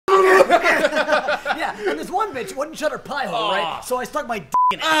And this one bitch wouldn't shut her pie hole, right? So I stuck my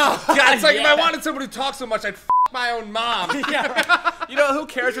in it. Oh, God, it's like if I wanted someone who talks so much, I'd my own mom. Yeah, right. You know, who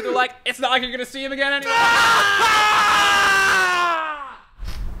cares what they're like? It's not like you're gonna see him again anyway.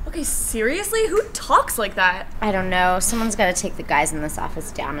 Okay, seriously? Who talks like that? I don't know. Someone's got to take the guys in this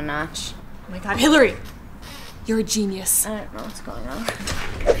office down a notch. Oh my God, Hillary! You're a genius. I don't know what's going on.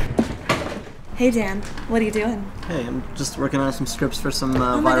 Hey Dan, what are you doing? Hey, I'm just working on some scripts for some viral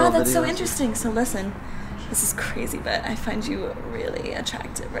videos. Oh my God, that's so interesting. So listen, this is crazy, but I find you really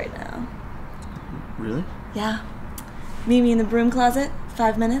attractive right now. Really? Yeah. Meet me in the broom closet,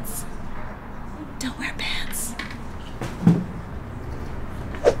 5 minutes. Don't wear pants.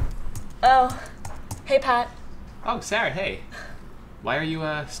 Oh, hey Pat. Oh, Sarah, hey. Why are you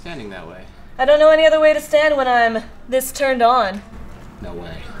standing that way? I don't know any other way to stand when I'm this turned on. No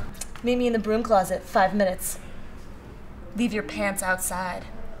way. Meet me in the broom closet, 5 minutes. Leave your pants outside.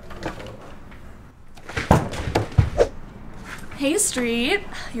 Hey Street,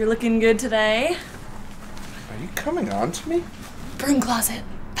 you're looking good today. Are you coming on to me? Broom closet,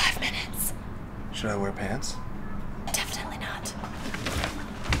 5 minutes. Should I wear pants? Definitely not.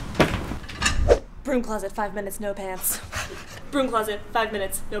 Broom closet, 5 minutes, no pants. Broom closet, 5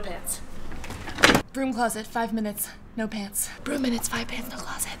 minutes, no pants. Broom closet, 5 minutes, no pants. Broom minutes, 5 pants, no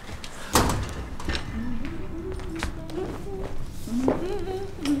closet.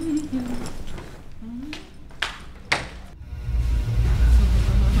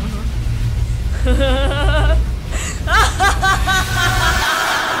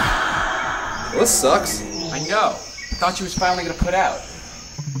 This sucks. I know. I thought she was finally gonna put out.